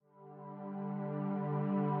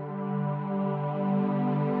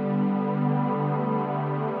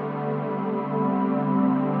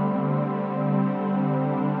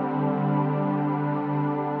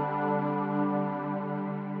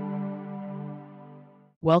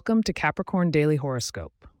Welcome to Capricorn Daily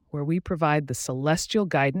Horoscope, where we provide the celestial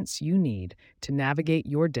guidance you need to navigate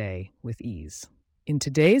your day with ease. In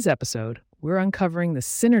today's episode, we're uncovering the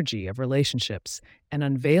synergy of relationships and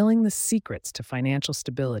unveiling the secrets to financial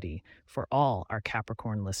stability for all our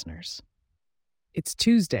Capricorn listeners. It's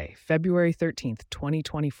Tuesday, February 13th,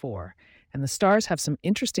 2024, and the stars have some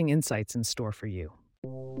interesting insights in store for you.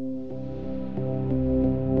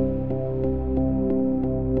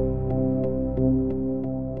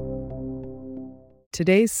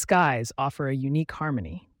 Today's skies offer a unique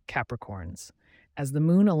harmony, Capricorns, as the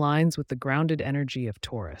moon aligns with the grounded energy of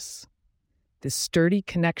Taurus. This sturdy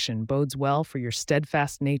connection bodes well for your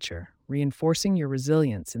steadfast nature, reinforcing your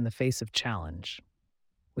resilience in the face of challenge.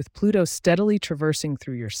 With Pluto steadily traversing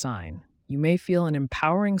through your sign, you may feel an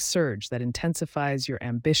empowering surge that intensifies your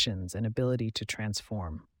ambitions and ability to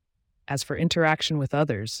transform. As for interaction with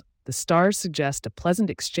others, the stars suggest a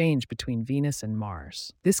pleasant exchange between Venus and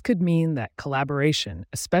Mars. This could mean that collaboration,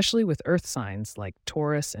 especially with earth signs like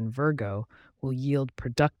Taurus and Virgo, will yield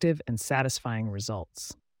productive and satisfying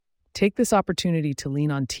results. Take this opportunity to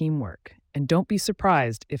lean on teamwork, and don't be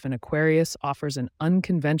surprised if an Aquarius offers an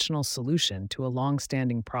unconventional solution to a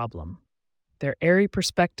long-standing problem. Their airy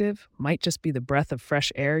perspective might just be the breath of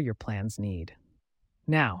fresh air your plans need.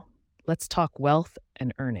 Now, let's talk wealth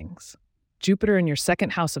and earnings. Jupiter in your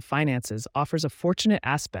second house of finances offers a fortunate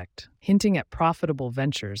aspect, hinting at profitable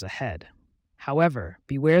ventures ahead. However,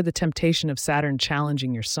 beware the temptation of Saturn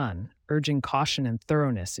challenging your sun, urging caution and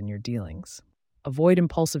thoroughness in your dealings. Avoid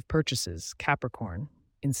impulsive purchases, Capricorn.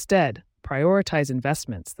 Instead, prioritize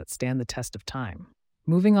investments that stand the test of time.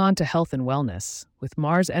 Moving on to health and wellness, with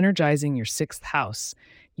Mars energizing your sixth house,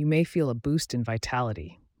 you may feel a boost in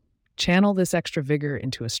vitality. Channel this extra vigor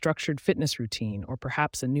into a structured fitness routine or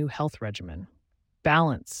perhaps a new health regimen.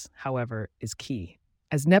 Balance, however, is key,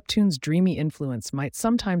 as Neptune's dreamy influence might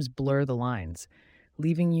sometimes blur the lines,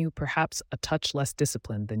 leaving you perhaps a touch less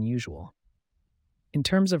disciplined than usual. In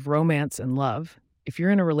terms of romance and love, if you're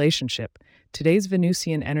in a relationship, today's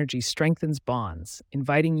Venusian energy strengthens bonds,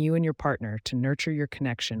 inviting you and your partner to nurture your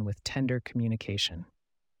connection with tender communication.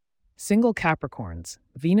 Single Capricorns,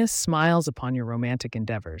 Venus smiles upon your romantic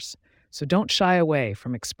endeavors, so don't shy away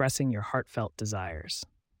from expressing your heartfelt desires.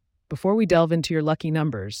 Before we delve into your lucky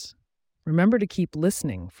numbers, remember to keep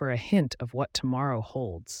listening for a hint of what tomorrow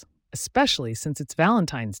holds, especially since it's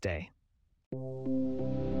Valentine's Day.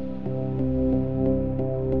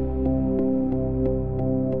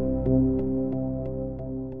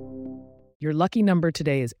 Your lucky number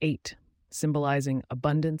today is 8, symbolizing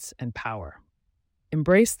abundance and power.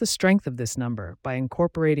 Embrace the strength of this number by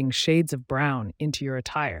incorporating shades of brown into your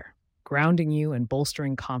attire, grounding you and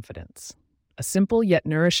bolstering confidence. A simple yet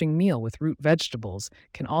nourishing meal with root vegetables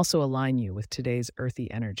can also align you with today's earthy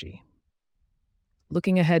energy.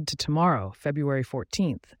 Looking ahead to tomorrow, February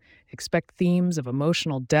 14th, expect themes of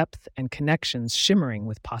emotional depth and connections shimmering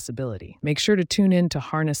with possibility. Make sure to tune in to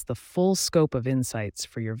harness the full scope of insights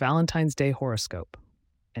for your Valentine's Day horoscope.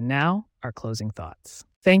 And now, our closing thoughts.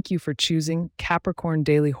 Thank you for choosing Capricorn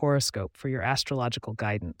Daily Horoscope for your astrological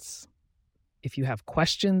guidance. If you have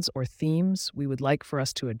questions or themes we would like for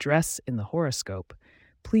us to address in the horoscope,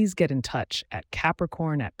 please get in touch at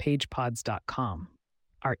capricorn@pagepods.com.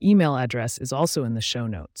 Our email address is also in the show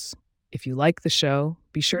notes. If you like the show,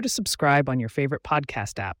 be sure to subscribe on your favorite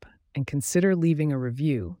podcast app and consider leaving a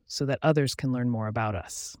review so that others can learn more about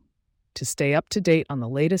us. To stay up to date on the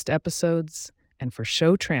latest episodes, and for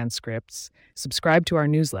show transcripts, subscribe to our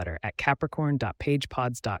newsletter at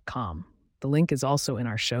capricorn.pagepods.com. The link is also in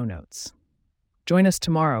our show notes. Join us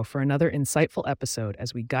tomorrow for another insightful episode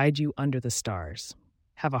as we guide you under the stars.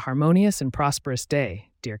 Have a harmonious and prosperous day,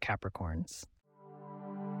 dear Capricorns.